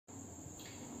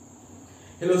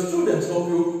Hello students, hope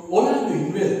you all are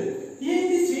doing well. Here in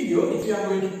this video, we are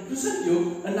going to present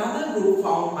you another group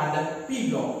found under P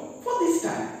block. For this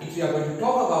time, we are going to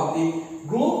talk about the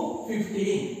group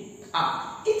 15.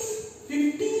 It's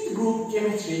 15th group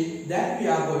chemistry that we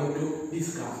are going to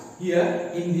discuss here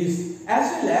in this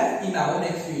as well as in our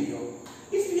next video.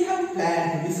 We have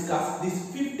planned to discuss this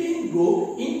 15th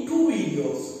group in 2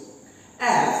 videos.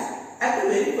 As at the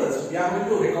very first, we are going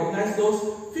to recognize those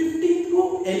 15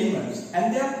 group elements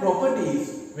and their properties,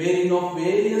 varying of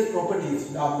various properties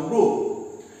of the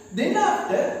group. Then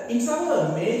after, it's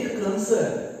our major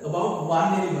concern about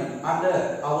one element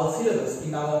under our syllabus,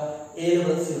 in our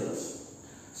A-level syllabus.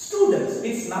 Students,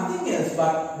 it's nothing else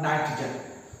but nitrogen.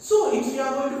 So, we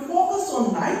are going to focus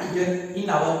on nitrogen in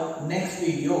our next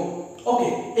video.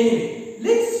 Okay, anyway,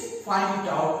 let's find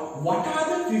out what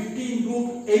are the 15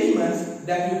 group elements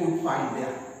that you would find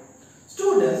there.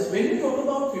 Students, when we talk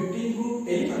about 15 group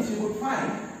elements, you would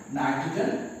find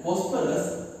nitrogen,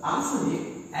 phosphorus, arsenic,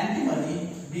 antimony,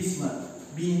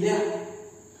 bismuth being there.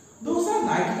 Those are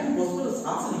nitrogen, phosphorus,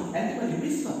 arsenic, antimony,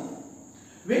 bismuth.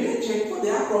 When you check for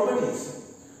their properties,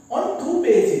 on 2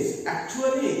 bases,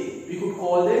 actually we could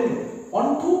call them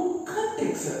on 2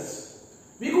 contexts.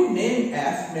 We could name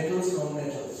as metals,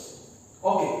 non-metals.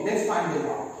 Okay, let's find them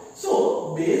out.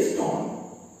 So, based on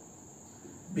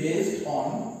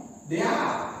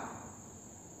their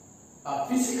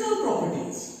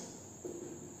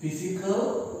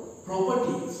physical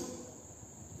properties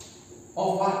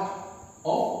of what?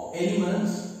 Of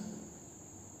elements.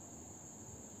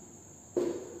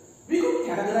 We could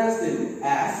categorize them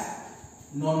as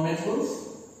non-metals.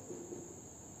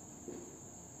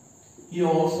 Here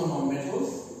also non-metals.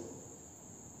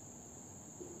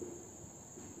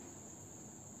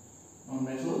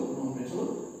 Non-metal.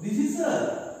 This is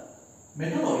a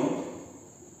metalloid.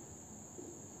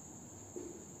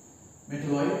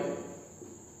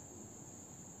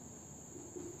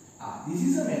 This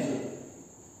is a metal.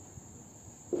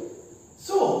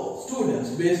 So,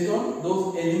 students, based on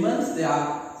those elements,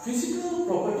 their physical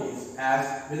properties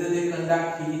as whether they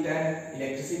conduct heat and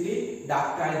electricity,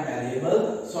 ductile,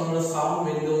 malleable, sonorous sound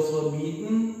when those were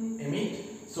beaten, emit.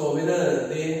 So, whether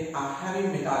they are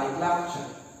having metallic structure.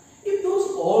 If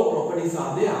those all properties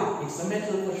are there, it's a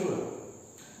metal for sure.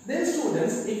 Then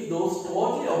students, if those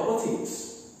totally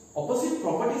opposite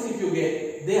properties if you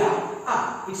get there,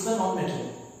 it's a non-metal.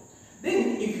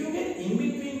 Then if you get in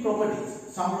between properties,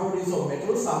 some properties of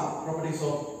metal, some properties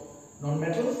of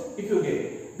non-metals, if you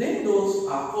get, then those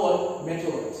are called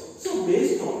metalloids. So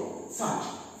based on such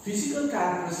physical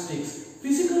characteristics,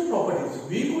 physical properties,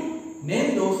 we could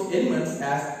name those elements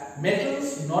as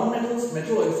metals, non-metals,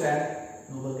 metalloids and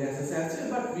noble gases as well,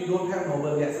 but we don't have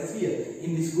noble gases here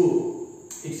in this group.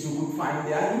 You could find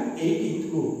there in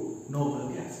 18th group, noble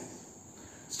gases.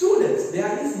 Students,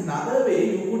 there is another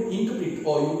way you could interpret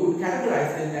or you could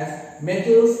categorize them as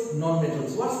metals,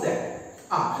 non-metals. What's that?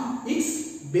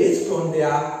 It's based on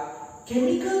their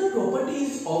chemical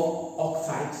properties of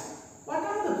oxides. What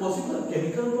are the possible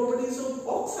chemical properties of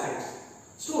oxides?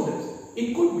 Students,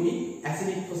 it could be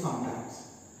acidic for sometimes.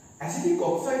 Acidic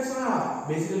oxides are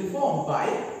basically formed by,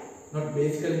 not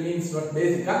basically means not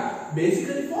basic,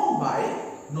 basically formed by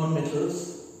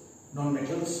non-metals.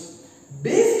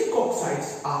 Basic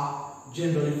oxides are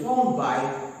generally formed by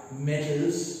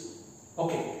metals.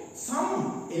 Okay,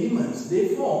 some elements they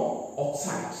form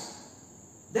oxides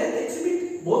that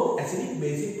exhibit both acidic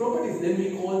basic properties, then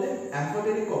we call them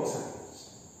amphoteric oxides.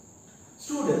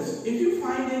 Students, if you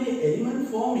find any element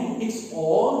forming its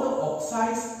all the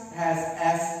oxides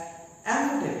as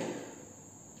amphoteric,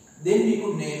 then we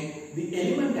could name the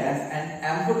element as an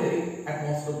amphoteric. At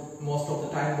most of the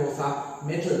time those are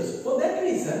metals. For that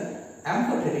reason,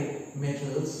 amphoteric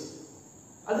metals,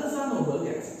 others are noble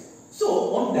gases.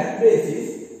 So on that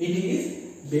basis, it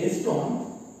is based on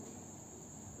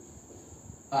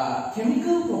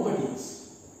chemical properties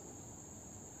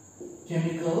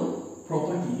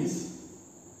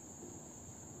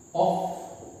of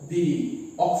the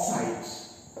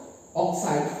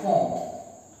oxide form.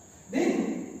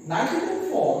 Then nitrogen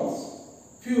forms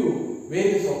few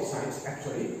various oxides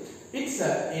actually. It's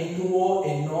N2O,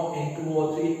 NO,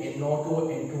 N2O3, NO2,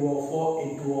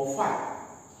 N2O4, N2O5.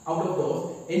 Out of those,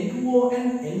 N2O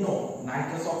and NO,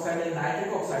 nitrous oxide and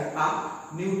nitric oxide, are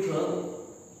neutral.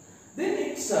 Then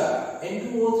it's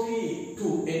N2O3 to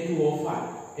N2O5,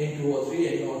 N2O3,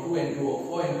 NO2,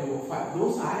 N2O4, N2O5.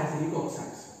 Those are acidic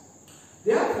oxides.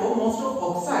 Therefore, most of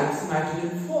oxides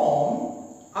nitrogen form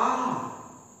are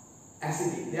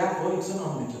acidic. Therefore, it's a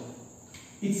non-metal.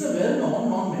 It's a well-known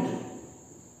non-metal.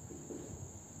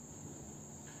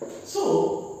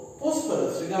 So, phosphorus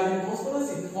phosphorus, regarding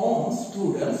phosphorus, it forms,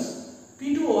 students,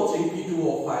 P2O3,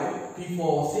 P2O5,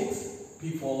 P4O6,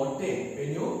 P4O10. When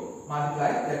you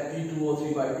multiply that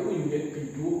P2O3 by 2, you get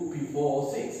P2,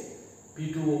 P4O6,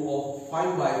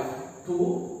 P2O5 by 2,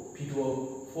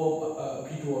 P2O4,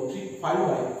 P2O3, 5 by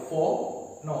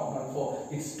 4, no, not 4,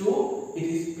 it's 2, it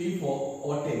is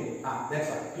P4O10. That's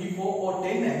right, P4O10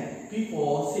 and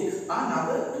P4O6 are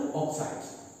another two oxides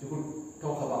you could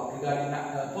talk about regarding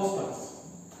phosphorus.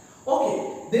 Okay,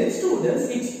 then students,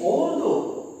 it's all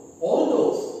those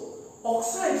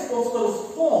oxides phosphorus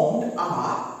formed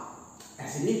are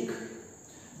acidic.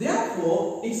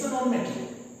 Therefore, it's a non-metal.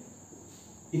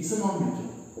 It's a non-metal.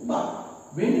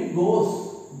 But when it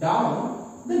goes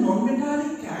down, the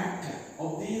non-metallic character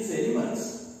of these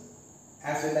elements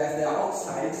as well as their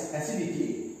oxides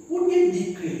acidity would get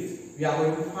decreased. We are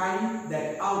going to find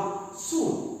that out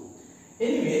soon.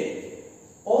 Anyway,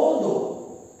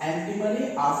 although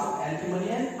antimony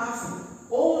and arsenic,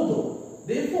 although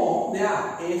they form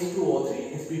their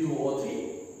H2O3, Sp2O3,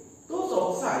 those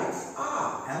oxides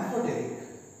are amphoteric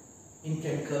in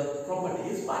chemical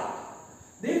properties, but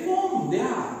they form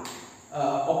their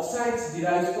oxides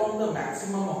derived from the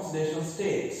maximum oxidation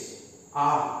states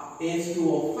are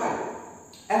H2O5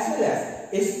 as well as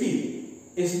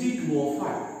Sp2O5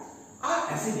 are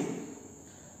acidic.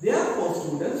 Therefore,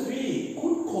 students, we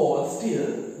could call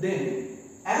still them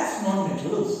as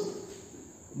non-metals.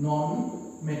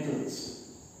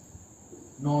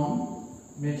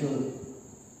 Non-metal.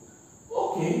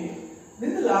 Okay.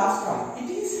 Then the last one. It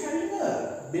is having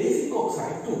a basic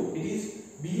oxide too. It is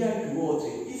Bi2O3.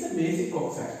 It is a basic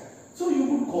oxide. So you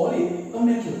could call it a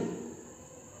metal.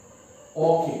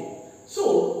 Okay.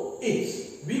 So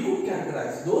we could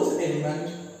categorize those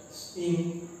elements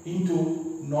into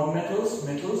non-metals,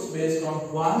 metals based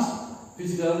on one's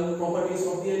physical properties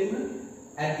of the element,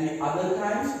 and the other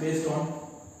times based on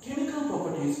chemical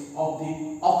properties of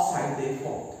the oxide they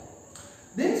formed.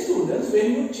 Then students,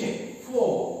 when you check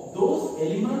for those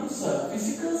elements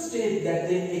physical state that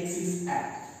they exist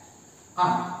at,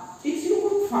 if you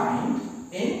could find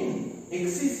N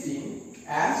existing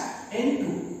as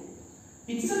N2,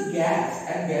 it's a gas,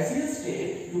 at gaseous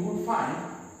state you would find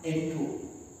N2.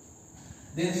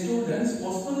 Then students,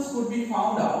 phosphorus could be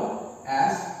found out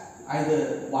as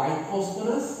either white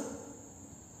phosphorus,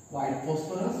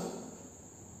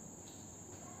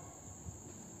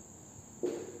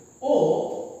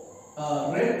 or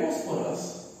red phosphorus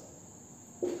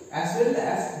as well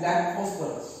as black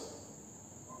phosphorus.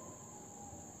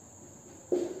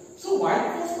 So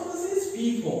white phosphorus is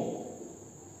P4.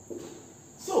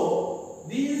 So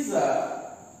these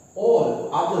all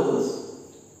others,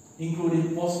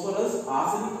 including phosphorus,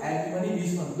 arsenic, antimony,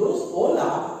 bismuth, those all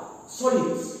are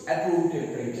solids at room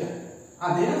temperature.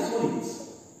 They are solids.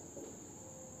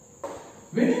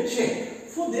 When you check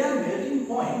for their melting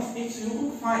points, you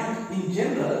will find in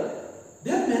general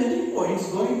their melting points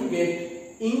going to get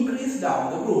increased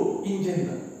down the group in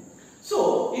general.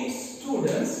 So its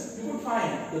students, you would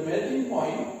find the melting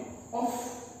point of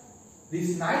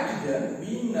this nitrogen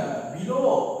being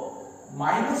below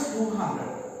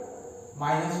 -200.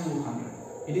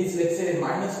 It is, let's say,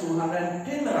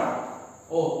 -210 around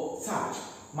or such.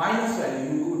 Minus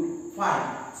value you could find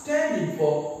standing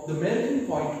for the melting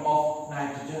point of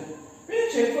nitrogen. When you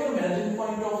check for the melting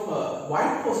point of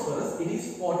white phosphorus, it is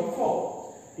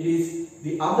 44. It is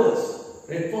the others,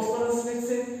 red phosphorus, let's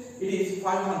say, it is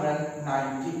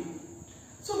 590.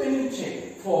 So when you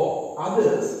check for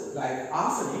others like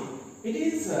arsenic, it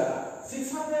is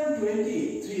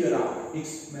 623 around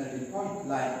its melting point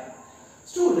line.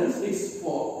 Students, it's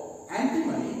for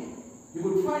antimony, you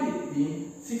would find it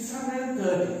being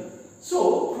 630.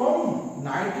 So from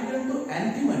nitrogen to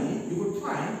antimony, you would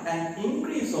find an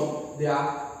increase of their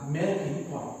melting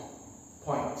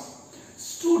points.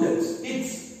 Students, it's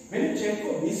when you check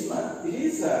for bismuth, it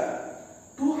is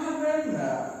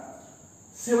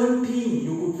 217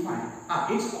 you could find.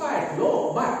 It's quite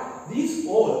low, but these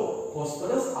all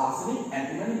phosphorus, arsenic,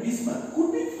 antimony, bismuth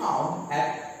could be found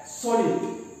at solid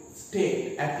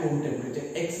state at room temperature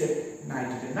except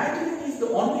nitrogen. Nitrogen is the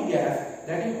only gas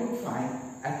that you could find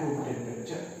at room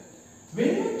temperature.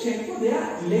 When you check for their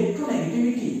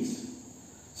electronegativities,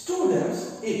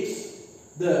 students, it's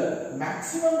the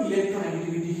maximum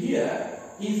electronnegativity here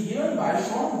is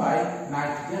shown by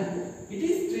nitrogen. It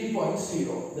is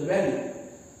 3.0, the value.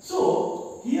 So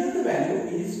here the value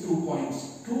is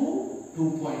 2.2,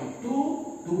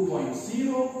 2.2,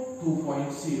 2.0,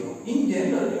 2.0. In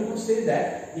general, you could say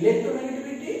that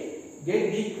electronegativity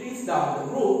get decreased down the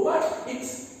group, but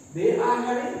they are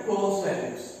having close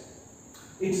values.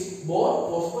 It's both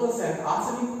phosphorus and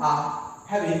arsenic are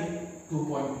having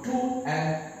 2.2,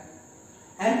 and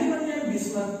antimony and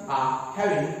bismuth are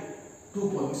having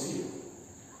 2.0.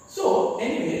 So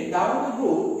anyway, down the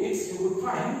group, you would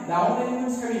find down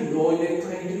elements having low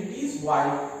electronegativities,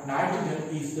 while nitrogen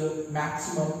is the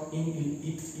maximum in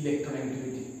its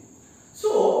electronegatividity.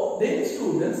 So then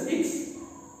students, it's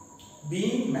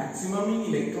being maximum in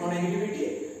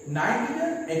electronegativity,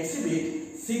 nitrogen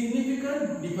exhibit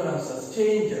significant differences,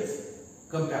 changes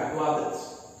compared to others.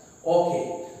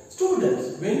 Okay,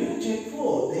 students, when you check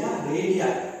for their radii,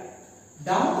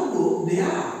 down the group,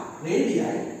 their radii,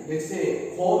 let's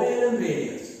say covalent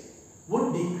radius,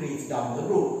 would decrease down the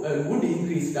group, would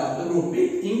increase down the group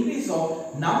with increase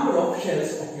of number of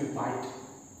shells occupied.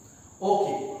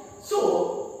 Okay,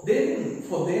 so then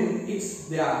for them, it's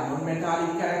their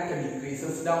non-metallic character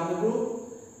decreases down the group,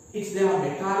 it's their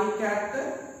metallic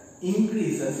character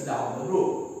increases down the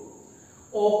group.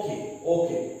 Okay.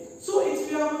 So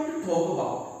we are going to talk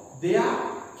about their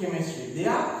chemistry,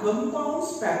 their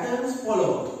compounds patterns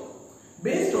followed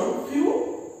based on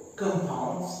few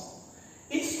compounds.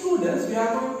 Its students, we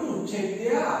are going to check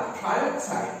their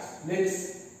trioxides.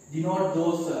 Let's denote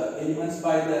those elements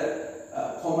by the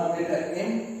common letter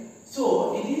M.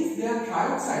 So it is their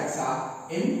trioxides are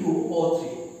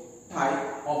M2O3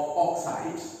 type of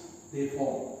oxides they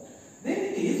form. Then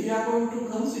it is, we are going to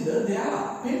consider their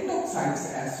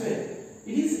pentoxides as well.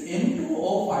 It is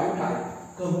M2O5 type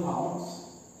compounds.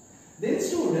 Then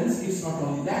students, it's not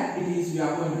only that, it is, we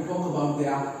are going to talk about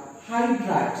their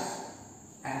hydrides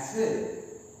as well.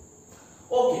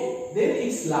 Okay, then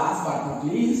it's last but not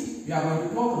least, we are going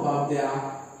to talk about their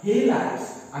halides.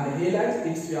 And the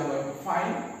halides, we are going to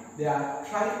find their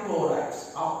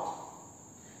trichlorides out.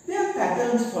 Their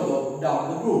patterns follow down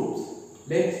the groups.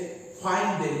 Let's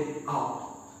find them out.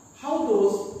 How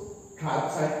those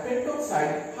trioxide,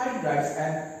 pentoxide, hydrides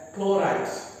and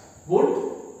chlorides would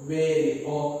vary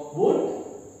or would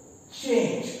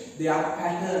change their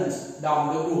patterns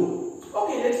down the group.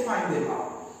 Okay, let's find them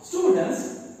out.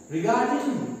 Students,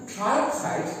 regarding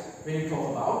trioxides, when you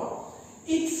talk about,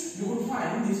 you will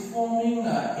find this forming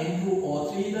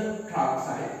N2O3, the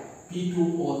trioxide,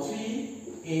 P2O3,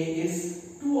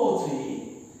 AS2O3,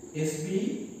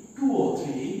 Sb2O3,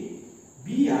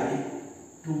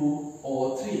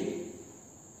 Bi2O3.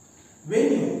 When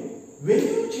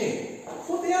you check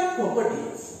for their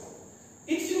properties,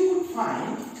 you could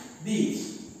find these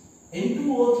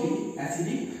N2O3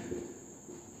 acidic,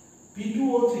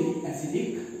 P2O3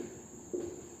 acidic,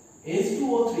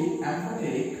 H2O3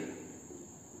 amphoteric,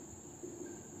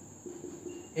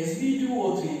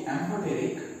 Sb2O3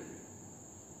 amphoteric,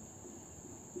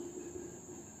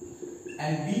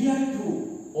 and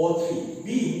Bi2O3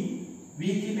 being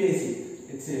weakly basic.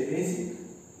 It's a basic.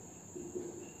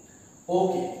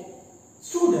 Okay.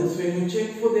 Students, when you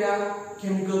check for their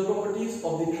chemical properties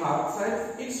of the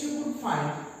trioxides, you could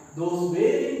find those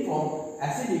varying from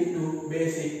acidic to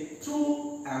basic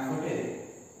through amphoteric.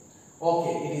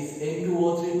 Okay, it is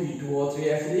N2O3, P2O3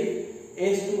 acidic,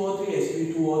 H2O3,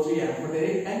 Sp2O3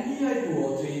 amphoteric, and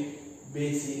Bi2O3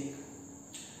 basic.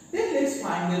 Then let's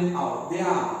find them out. They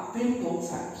are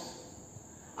pentoxides.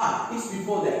 It's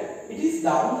before that. It is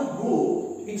down the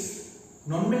group, its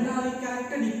non-metallic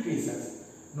character decreases.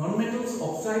 Non-metals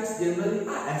oxides generally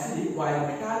are acidic, while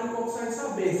metallic oxides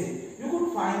are basic. You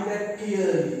could find that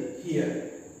clearly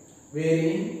here,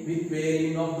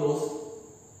 varying of those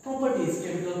properties,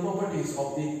 chemical properties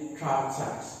of the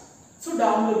trioxides. So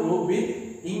down the group,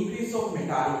 with increase of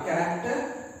metallic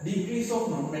character, decrease of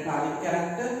non-metallic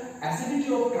character,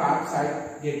 acidity of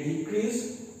trioxide get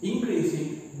decreased,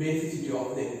 increasing basicity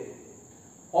of them.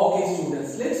 Okay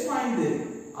students, let's find them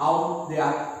out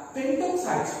their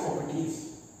pentoxides properties.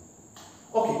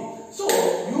 Okay, so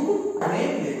you could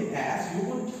name them as, you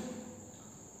could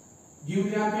give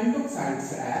their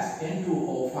pentoxides as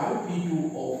N2O5,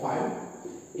 P2O5,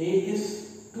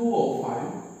 AS2O5,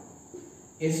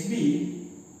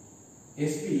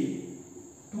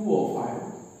 Sp2O5,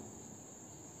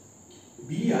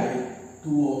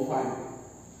 Bi2O5.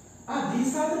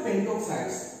 These are the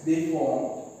pentoxides they form.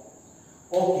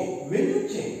 Okay, when you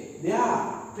check their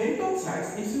pentoxides,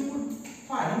 you would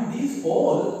find these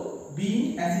all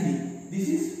being acidic. This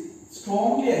is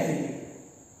strongly acidic.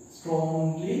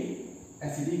 Strongly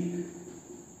acidic.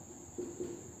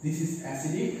 This is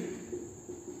acidic.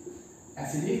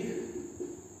 Acidic.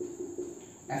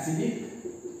 Acidic.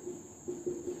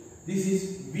 This is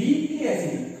weakly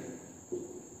acidic.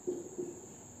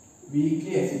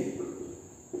 Weakly acidic.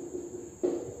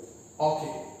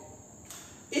 Okay.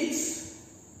 It's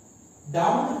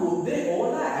down the group, they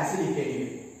all are acidic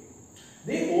anyway.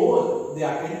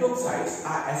 Their pentoxides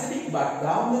are acidic, but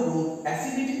down the group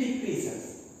acidity decreases.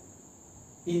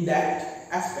 In that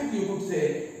aspect, you could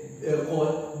say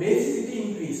called basicity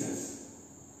increases.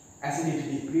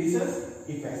 Acidity decreases.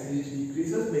 If acidity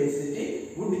decreases,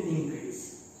 basicity would increase.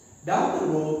 Down the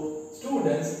road,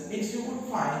 students, you could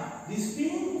find this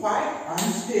being quite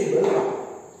unstable.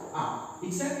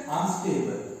 It's an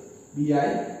unstable.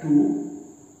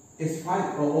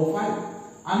 Bi2S5 or O5.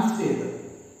 Unstable.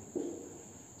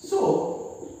 So,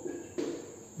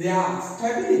 their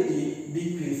stability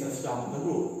decreases down the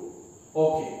road.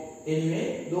 Okay.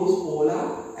 Anyway, those all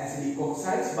are acidic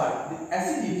oxides, but the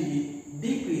acidity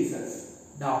decreases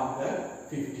down the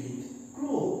 15th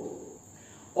group.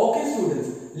 Okay students,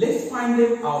 let's find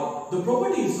out the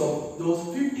properties of those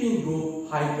 15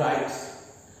 group hydrides.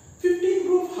 15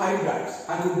 group hydrides,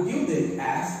 I will give them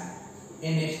as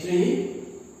NH3,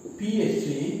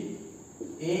 PH3,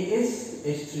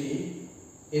 ASH3,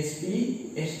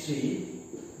 SPH3,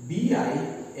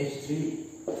 BiH3.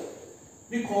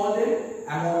 We call them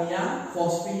ammonia,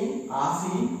 phosphine,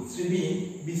 arsine,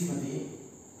 styrene, bismuthine.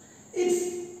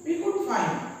 We could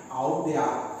find out their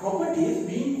properties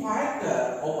being quite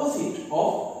opposite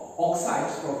of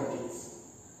oxides properties.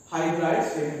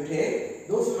 Hydrides, when you take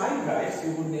those hydrides,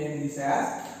 you would name this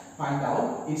as, find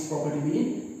out its property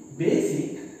being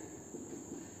basic.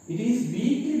 It is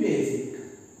weakly basic.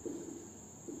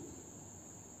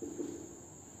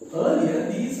 Earlier,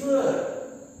 these were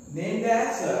named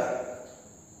as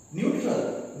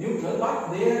neutral,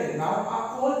 but they now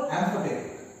are called amphoteric.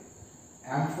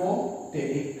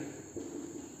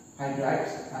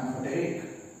 Hydrides, amphoteric.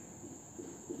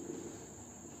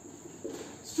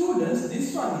 Students,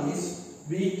 this one is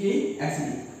weakly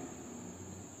acidic.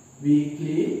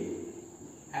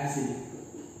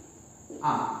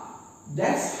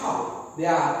 That's how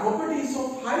their properties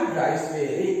of hydrides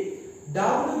vary.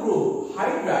 Down the group,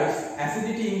 hydrides,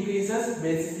 acidity increases,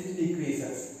 basicity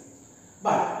decreases.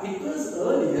 But it was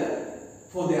earlier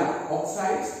for their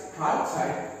oxides,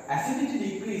 trioxide, acidity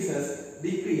decreased,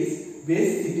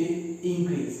 basicity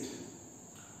increased.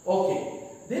 Okay,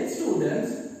 then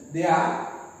students, they are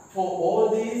for all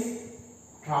these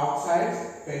trioxides,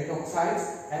 pentoxides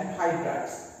and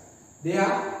hydrides, their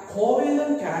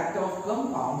covalent character of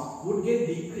compounds would get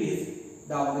decreased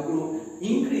down the group,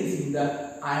 increasing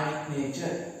the ionic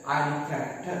nature, ionic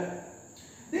character.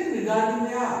 Then regarding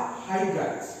their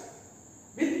hydrides,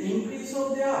 with increase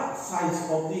of their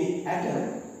size of the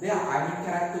atom, their ionic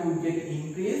character would get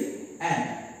increased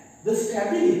and the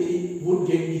stability would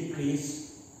get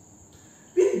decreased.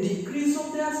 With decrease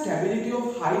of their stability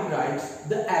of hydrides,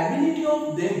 the ability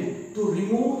of them to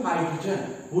remove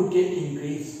hydrogen would get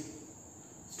increased.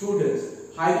 Students,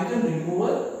 hydrogen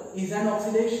removal is an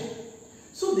oxidation.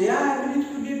 So their ability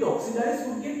to get oxidized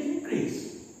would get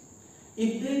increased.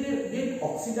 If they get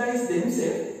oxidized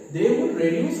themselves, they would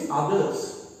reduce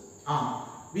others.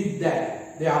 With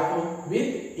that, therefore,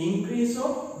 with increase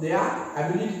of their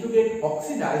ability to get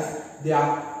oxidized, they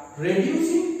are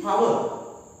reducing power.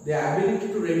 Their ability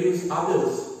to reduce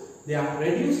others, their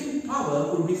reducing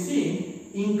power could be seen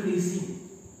increasing.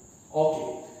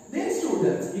 Okay. Then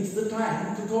students, it's the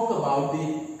time to talk about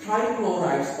the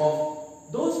trichlorides of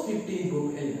those 15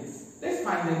 group elements. Let's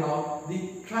find them out,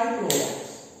 the trichlorides.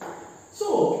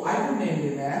 So, I could name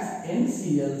them as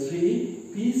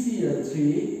NCl3,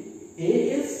 PCl3,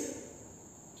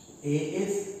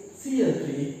 AsCl3,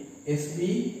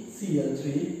 SbCl3,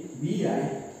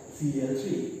 BiCl3.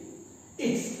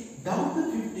 It's down the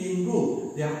 15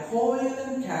 group, their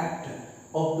covalent character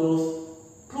of those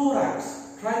chlorides,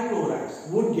 trichlorides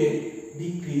would get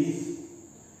decreased.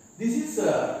 This is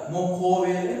more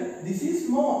covalent, this is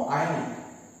more ionic.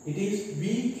 It is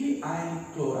weakly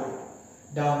ionic chloride.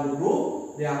 Down the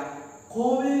road, their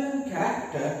covalent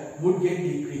character would get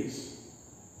decreased.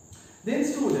 Then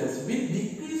students, with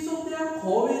decrease of their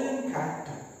covalent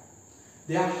character,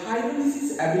 their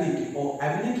hydrolysis ability or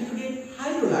ability to get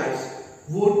hydrolyzed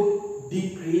would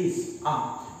decrease.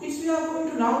 We are going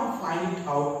to now find it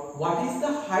out what is the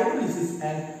hydrolysis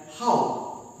and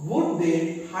how would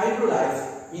they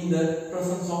hydrolyze in the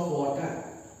presence of water.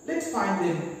 Let's find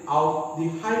them out, the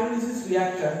hydrolysis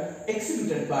reaction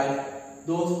exhibited by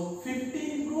those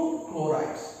 15 group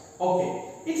chlorides. Okay,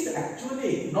 it's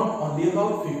actually not only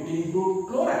about 15 group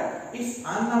chloride.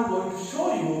 I'm now going to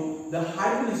show you the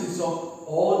hydrolysis of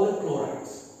all the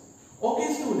chlorides.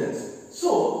 Okay students,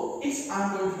 so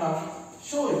I'm going to now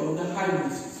show you the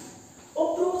hydrolysis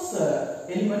of those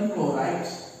element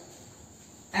chlorides,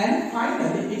 and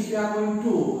finally we are going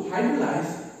to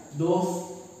hydrolyze those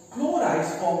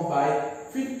chlorides formed by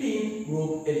 15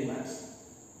 group elements.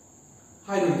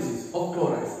 Hydrolysis of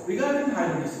chlorides. Regarding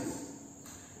hydrolysis,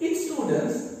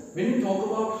 students, when you talk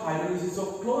about hydrolysis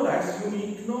of chlorides, you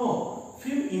need to know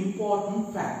few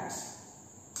important facts.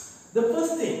 The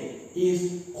first thing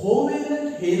is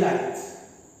covalent halides.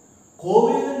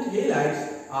 Covalent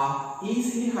halides are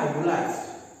easily hydrolyzed.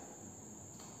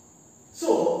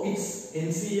 So it's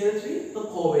NCl3, the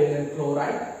covalent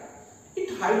chloride. It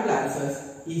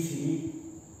hydrolyzes easily.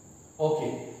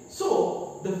 Okay.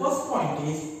 So the first point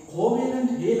is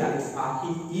covalent halides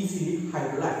are easily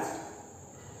hydrolyzed.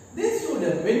 Then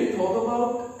student, when you talk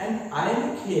about an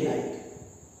ionic halide,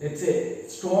 let's say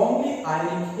strongly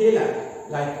ionic halide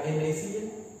like NaCl,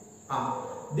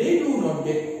 they do not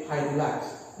get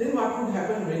hydrolyzed. Then what would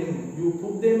happen when you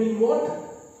put them in water?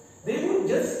 They would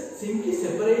just simply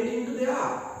separate into their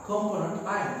component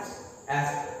ions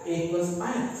as aqueous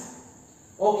ions.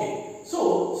 Okay,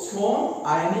 so strong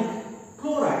ionic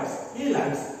chlorides,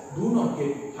 halides do not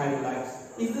get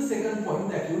hydrolyzed is the second point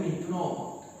that you need to know.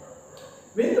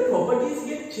 When the properties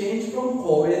get changed from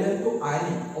covalent to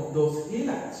ionic of those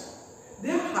halides,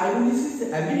 their hydrolysis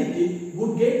ability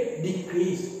would get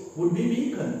decreased, would be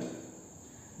weakened.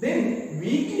 Then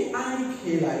weakly ionic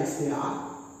halides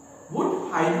would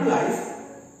hydrolyze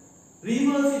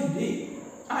reversibly.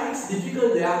 It's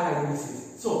difficult their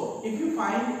hydrolysis. So if you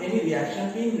find any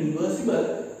reaction being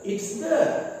reversible, it's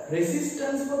the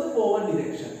resistance for the forward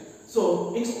direction.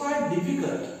 So it's quite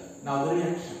difficult now the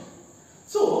reaction.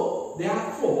 So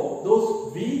therefore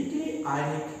those weakly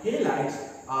ionic halides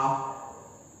are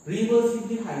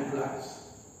reversibly hydrolyzed.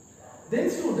 Then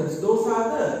students, those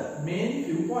are the main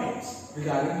few points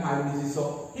regarding hydrolysis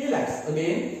of halides.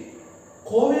 Again,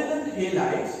 covalent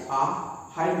halides are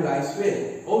hydrolyzed well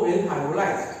or well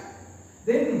hydrolyzed.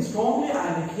 Then strongly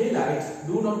ionic halides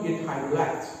do not get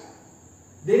hydrolyzed.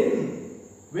 Then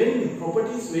when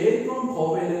properties vary from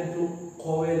covalent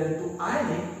to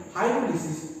ionic,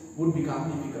 hydrolysis would become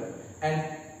difficult. And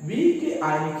weakly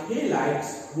ionic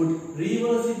halides would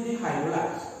reversibly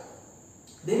hydrolyze.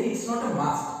 Then it's not a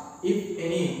must. If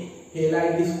any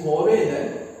halide is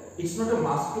covalent, it's not a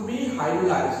must to be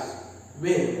hydrolyzed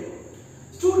well.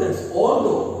 Students,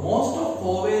 although most of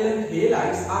covalent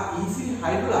halides are easily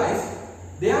hydrolyzed,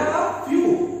 there are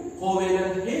few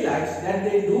covalent halides that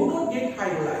they do not get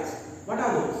hydrolyzed. What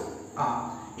are those?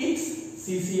 It's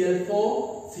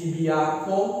CCl4,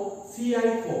 CBr4,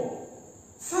 CI4.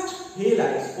 Such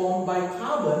halides formed by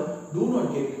carbon do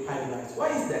not get hydrolyzed. Why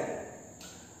is that?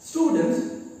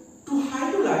 Students, to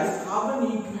hydrolyze, carbon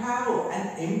need to have an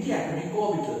empty atomic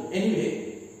orbital.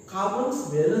 Anyway, carbon's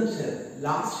valence shell,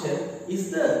 last shell,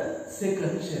 is the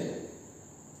second shell.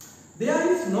 There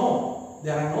are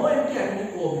no empty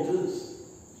atomic orbitals.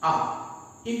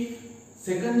 If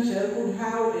second shell could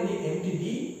have any empty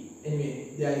d, anyway,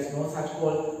 there is no such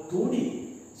called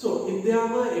 2d. So if there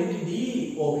were empty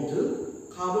d orbital,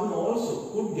 carbon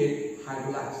also could get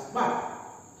hydrolyzed. But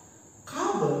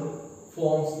carbon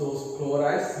forms those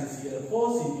chlorides CCl4,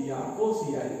 CBr4,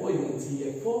 CI4, even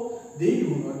CF4, they do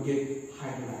not get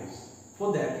hydrolyzed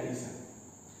for that reason.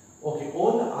 Okay,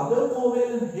 all the other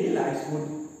covalent halides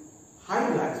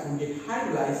would get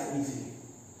hydrolyzed easily.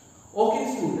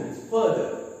 Okay students, further,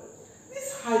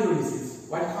 this hydrolysis,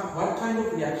 what kind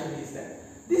of reaction is that?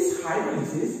 This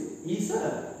hydrolysis is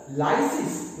a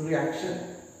lysis reaction.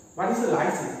 What is a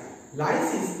lysis?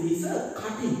 Lysis is a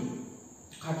cutting.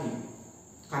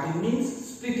 Cutting means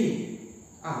splitting.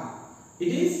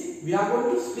 We are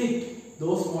going to split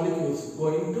those molecules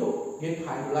going to get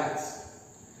hydrolyzed.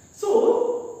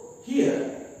 So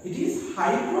here it is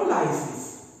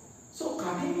hydrolysis. So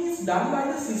cutting is done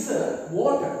by the scissor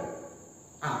water.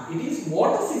 It is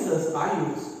water scissors are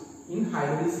used in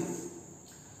hydrolysis.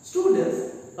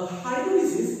 Students, a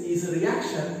hydrolysis is a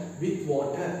reaction with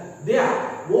water.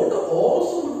 There, water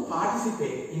also would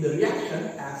participate in the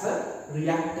reaction as a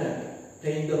reactant,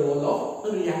 playing the role of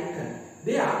a reactant.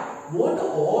 There, water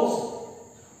also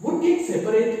would get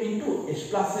separated into H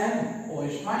plus and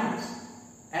OH minus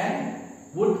and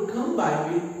would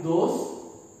combine with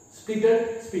those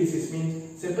splitted species,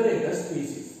 means separated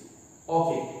species.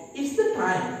 Okay, it's the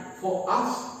time for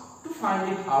us to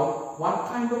find it out what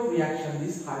kind of reaction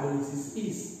this hydrolysis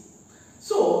is.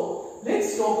 So,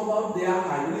 let's talk about their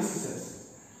hydrolysis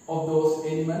of those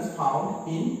elements found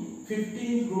in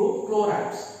 15th group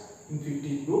chlorides. In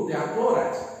 15th group, they are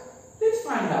chlorides. Let's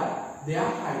find out their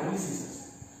hydrolysis.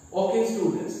 Okay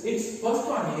students, its first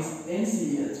one is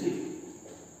NCl3.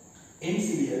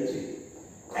 NCl3.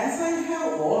 As I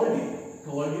have already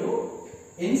told you,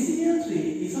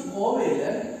 NCl3 is a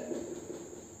covalent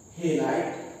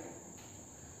halide.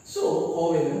 So,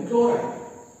 covalent chloride.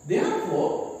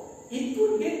 Therefore, it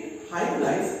would get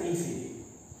hydrolyzed easily.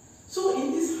 So,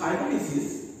 in this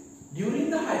hydrolysis, during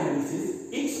the hydrolysis,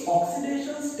 its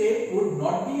oxidation state would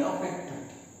not be affected,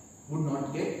 would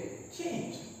not get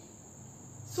changed.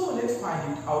 So let's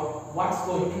find it out what's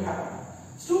going to happen.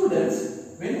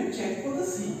 Students, when you check for the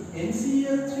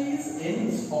NCl3's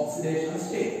N's oxidation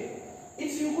state,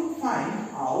 you could find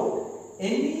out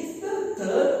N is the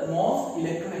third most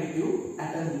electronegative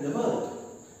atom in the world.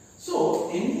 So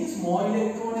N is more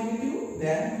electronegative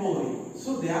than chlorine.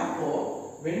 So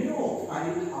therefore, when you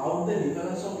find out the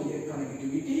difference of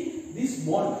electronegativity, this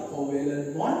bond,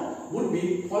 covalent bond, would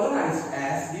be polarized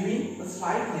as giving a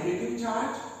slight negative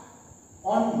charge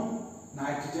on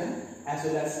nitrogen as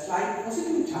well as slight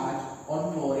positive charge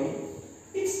on chlorine.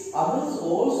 Its others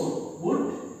also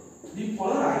would be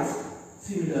polarized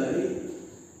similarly.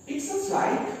 It's a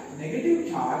slight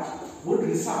negative charge would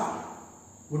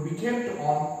be kept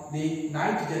on the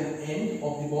nitrogen end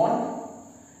of the bond,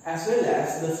 as well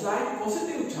as the slight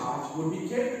positive charge would be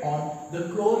kept on the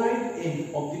chloride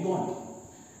end of the bond.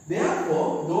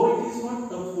 Therefore, though it is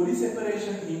not a fully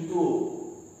separation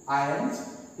into ions,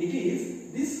 it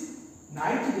is this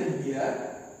nitrogen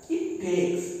here, it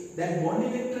takes that bond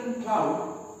electron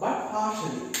cloud but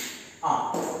partially.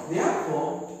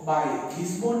 Therefore, by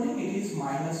this bonding it is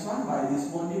 -1, by this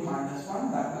bonding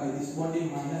 -1, by this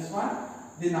bonding -1,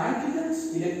 the nitrogen's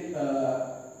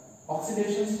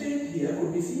oxidation state here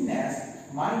would be seen as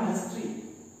 -3.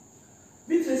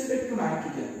 With respect to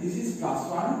nitrogen, this is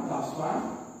 +1,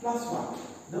 +1, +1,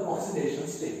 the oxidation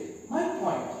state. My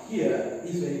point here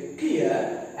is very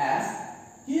clear, as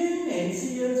here in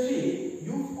NCl3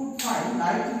 you could find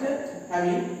nitrogen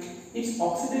having its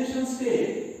oxidation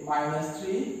state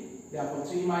 -3, therefore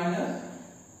 3 minus.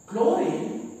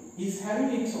 Chlorine is having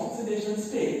its oxidation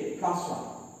state +1.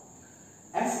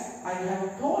 As I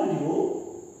have told you,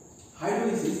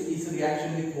 hydrolysis is a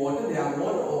reaction with water. Their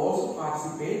water also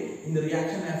participate in the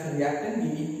reaction as a reactant,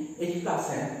 giving H plus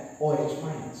and OH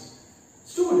minus.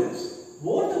 Students,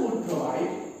 water would provide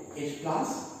H plus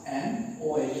and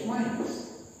OH minus.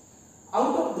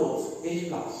 Out of those H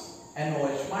plus and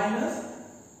OH minus,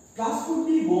 plus would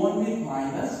be born with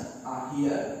minus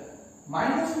here,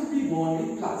 minus would be born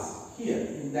with plus here,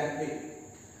 in that way.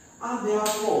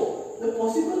 Therefore, the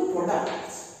possible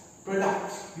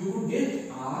products you would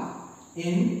get are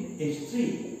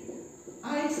NH3.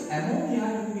 It's ammonia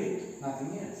you get,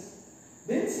 nothing else.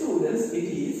 Then students, it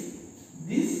is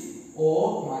this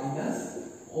O minus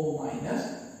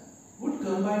would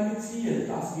combine with Cl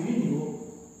plus, giving you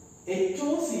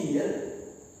HOCl.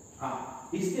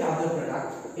 It's the other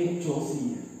product,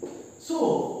 HOCl.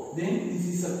 So then this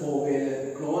is a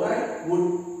covalent chloride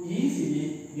would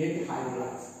easily get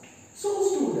hydrolyzed. So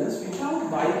students, without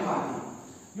biparting,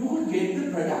 you would get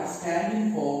the product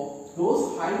standing for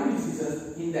those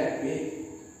hydrolyses in that way.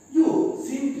 You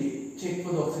simply check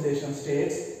for the oxidation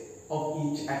states of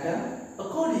each atom.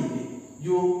 Accordingly,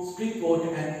 you split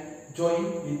water and join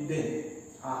with them.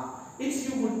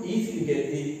 You would easily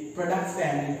get the product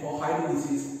standing for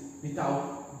hydrolysis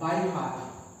without biparting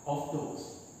of those.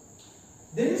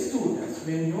 Then students,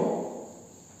 when you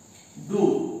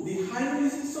do the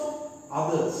hydrolysis of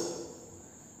others,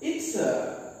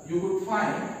 you would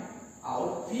find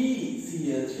out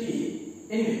PCl3.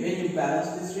 Anyway, when you balance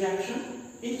this reaction,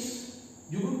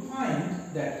 you would find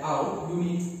that out you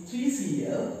need 3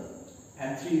 Cl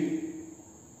and 3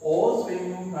 O's when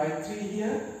you write 3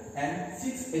 here, and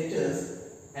 6 H's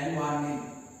and 1 N.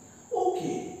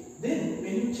 Okay, then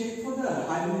when you check for the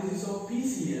hydrolysis of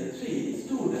PCl3,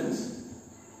 students,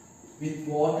 with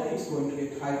water it's going to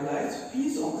get hydrolyzed.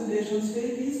 P's oxidation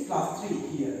state is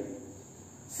 +3 here.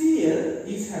 Cl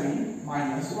is having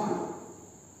 -1.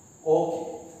 Okay,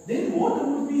 then water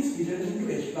would be split into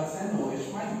H plus and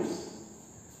OH minus.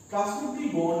 Plus would be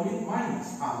born with minus.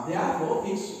 Therefore,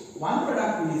 its one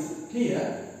product is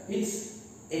clear, it's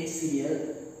HCl.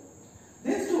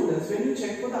 Then students, when you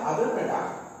check for the other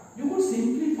product, you would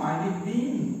simply find it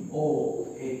being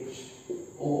OH,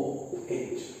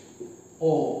 OH,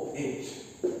 OH.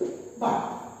 But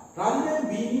rather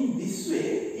than being this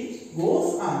way, it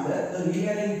goes under the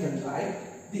rearrangement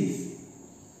like this.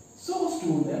 So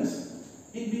students,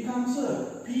 it becomes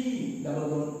a P double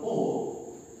bond O.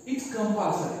 It's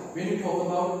compulsory. When you talk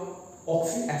about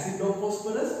acid of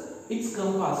phosphorus, it's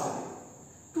compulsory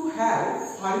to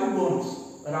have 5 bonds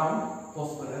around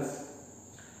phosphorus,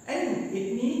 and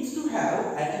it needs to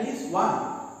have at least 1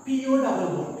 PO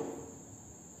double bond.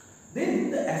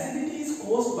 Then the acidity is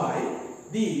caused by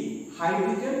the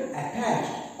hydrogen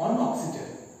attached on oxygen.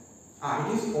 It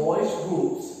is OH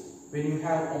groups. When you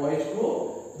have OH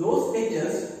group, those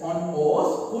H's on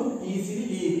O's could easily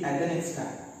leave at the next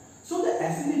time. So the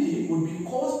acidity would be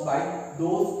caused by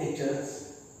those H's.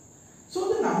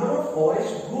 So the number of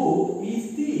OH group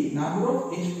is the number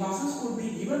of H pluses could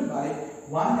be given by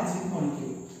one acid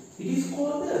molecule. It is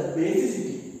called the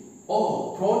basicity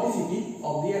or proticity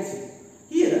of the acid.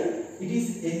 Here it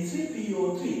is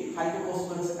H3PO3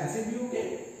 hydrophosphorus acid you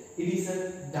get. It is a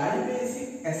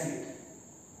dibasic acid.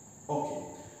 Okay.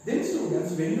 Then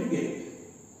students, when you get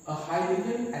a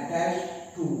hydrogen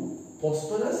attached to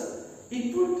phosphorus,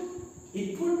 it would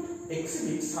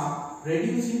exhibit some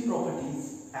reducing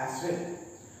properties as well.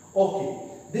 Okay.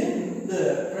 Then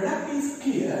the product is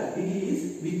clear. It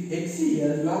is with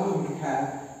HCl you are going to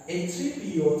have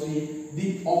H3PO3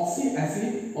 with oxy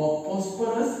acid or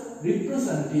phosphorus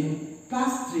representing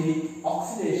 +3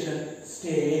 oxidation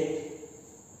state.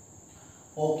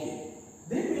 Okay.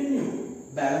 Then when you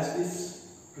balance this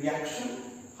reaction,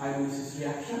 hydrolysis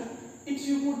reaction,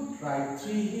 you would write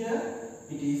 3 here,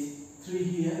 it is 3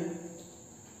 here.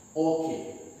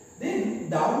 Okay. Then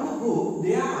down the group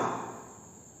their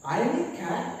ionic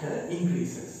character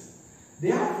increases.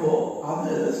 Therefore,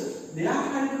 others, their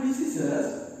hydrolysis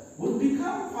would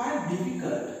become quite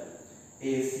difficult.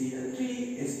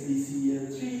 ACl3,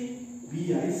 SbCl3,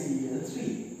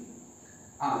 BiCl3.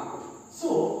 So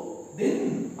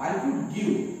then I could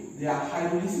give their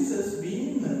hydrolysis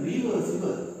being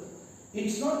reversible.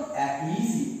 It's not as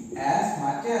easy as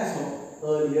much as of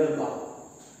earlier one.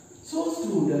 So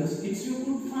students, you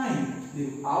could find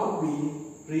them out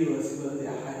being reversible,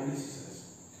 their hydrolysis.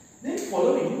 Then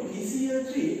following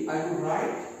PCl3, I would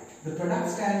write the product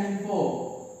standing for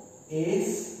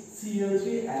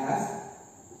ACl3 as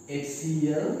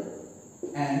HCl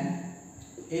and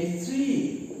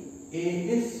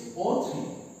H3ASO3.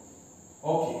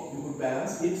 Okay, you could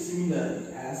balance it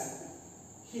similarly as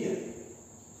here.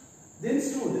 Then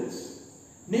students,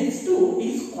 next two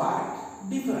is quite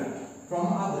different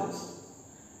from others.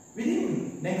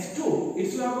 Within next two,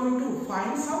 you are going to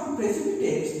find some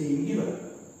precipitates being given.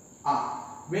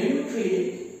 When you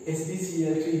treat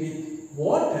SbCl3 with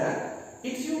water,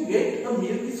 you get a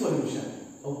milky solution,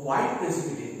 a white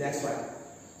precipitate. That's why.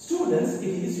 Students, it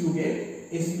is you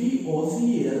get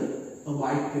SbOCl, a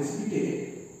white precipitate,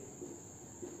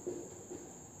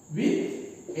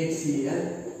 with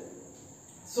HCl.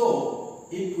 So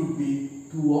it could be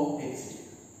 2 of HCl.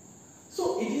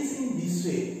 So it is in this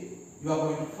way you are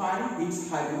going to find its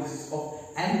hydrolysis of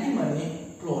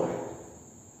antimony chloride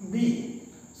B.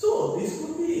 So this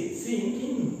could be seen in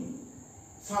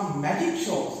some magic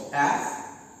shows, as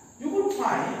you could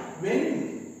find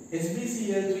when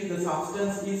SbCl3, the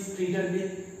substance, is treated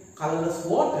with colorless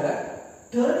water,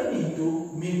 turning into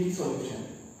milky solution.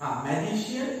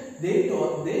 Magician, they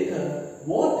turn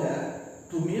water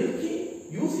to milky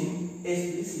using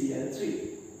SbCl3.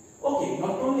 Okay,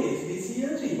 not only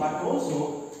SbCl3 but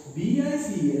also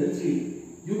BiCl3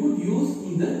 you could use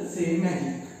in the same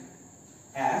magic.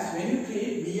 As when you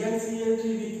treat BiCl3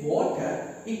 with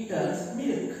water, it turns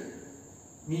milk.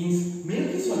 Means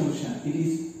milky solution. It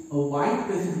is a white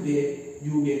precipitate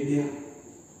you get there.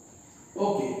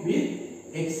 Okay, with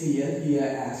HCl here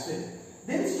as well.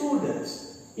 Then students,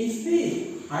 it's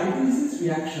the hydrolysis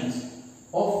reactions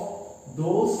of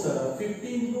those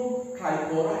 15 group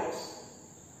trichlorides.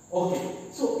 Okay,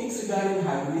 so it's regarding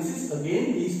hydrolysis.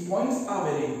 Again, these points are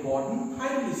very important.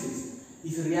 Hydrolysis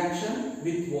is a reaction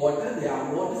with water.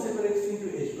 Water separates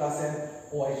into H plus and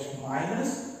OH minus,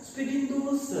 splitting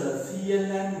those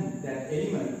Cl and that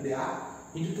element there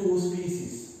into two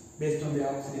species based on their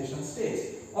oxidation states.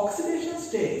 Oxidation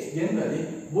states generally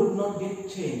would not get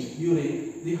changed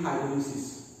during the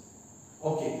hydrolysis.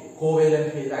 Okay,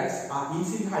 covalent halides are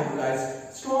easily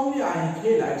hydrolyzed. Strongly ionic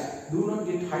halides do not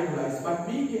get hydrolyzed, but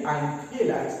weak ionic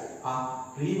halides are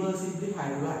reversibly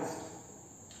hydrolyzed.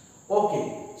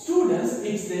 Okay, students,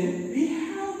 it's then we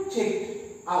have checked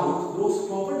out those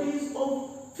properties of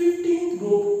 15th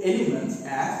group elements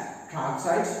as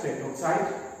trioxides,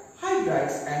 peroxides,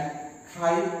 hydrides and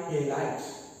trihalides.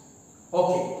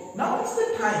 Okay, now it's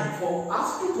the time for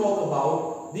us to talk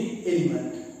about the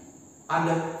element.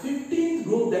 Under 15th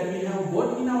group that we have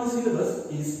got in our syllabus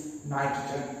is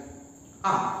nitrogen.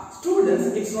 Students,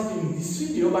 it's not in this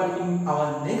video but in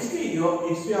our next video,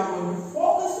 we are going to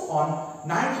focus on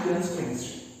nitrogen's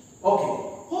chemistry. Okay,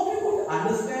 hope you could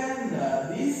understand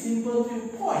these simple few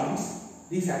points.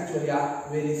 These actually are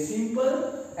very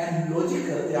simple and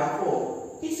logical,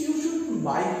 therefore you shouldn't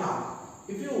by heart.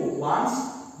 If you once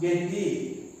get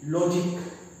the logic,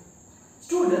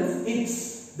 students,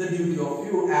 it's the duty of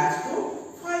you as to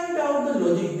find out the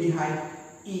logic behind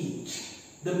each,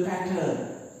 the pattern.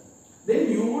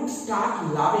 Then you would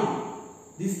start loving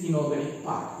this inorganic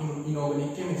part, in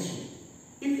inorganic chemistry.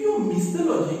 If you miss the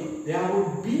logic, there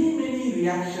would be many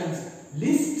reactions,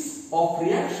 lists of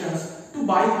reactions to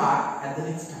by heart at the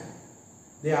next time.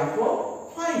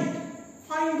 Therefore,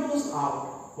 find those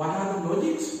out. What are the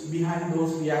logics behind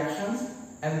those reactions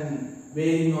and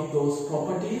varying of those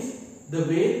properties, the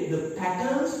way the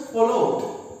patterns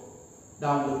followed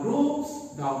down the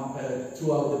groups, down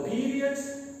throughout the periods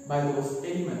by those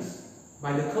elements,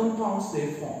 by the compounds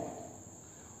they form.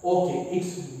 Okay,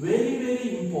 it's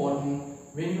very important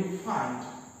when you find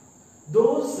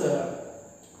those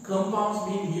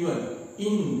compounds being given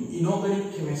in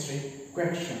inorganic chemistry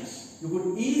questions. You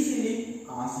could easily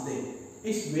answer them.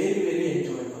 It's very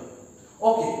enjoyable.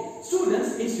 Okay,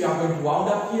 students, we are going to round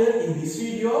up here in this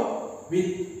video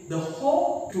with the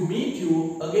hope to meet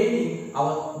you again in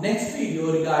our next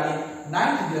video regarding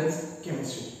nitrogen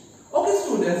chemistry. Okay,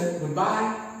 students,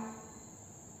 goodbye.